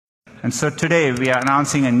And so today we are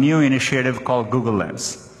announcing a new initiative called Google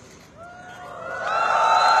Lens.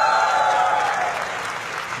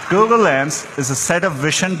 Google Lens is a set of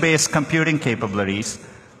vision-based computing capabilities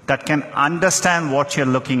that can understand what you're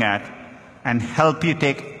looking at and help you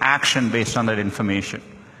take action based on that information.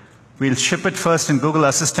 We'll ship it first in Google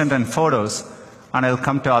Assistant and Photos, and it'll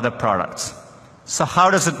come to other products. So how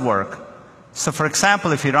does it work? So for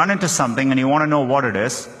example, if you run into something and you want to know what it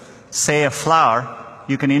is, say a flower,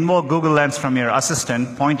 you can invoke Google Lens from your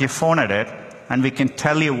assistant, point your phone at it, and we can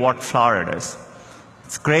tell you what flower it is.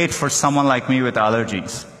 It's great for someone like me with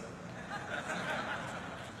allergies.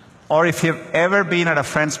 Or if you've ever been at a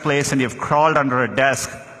friend's place and you've crawled under a desk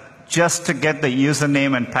just to get the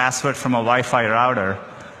username and password from a Wi-Fi router,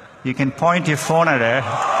 you can point your phone at it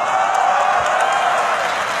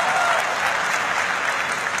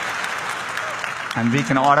and we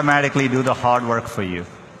can automatically do the hard work for you.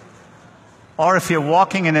 Or if you're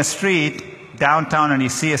walking in a street downtown and you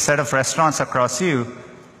see a set of restaurants across you,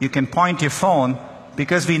 you can point your phone,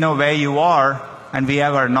 because we know where you are and we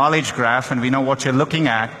have our knowledge graph and we know what you're looking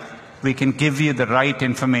at, we can give you the right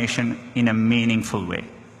information in a meaningful way.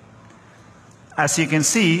 As you can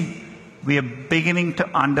see, we are beginning to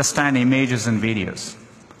understand images and videos.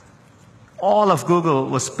 All of Google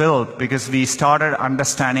was built because we started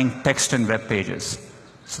understanding text and web pages.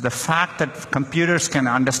 So the fact that computers can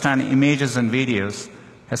understand images and videos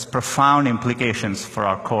has profound implications for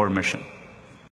our core mission.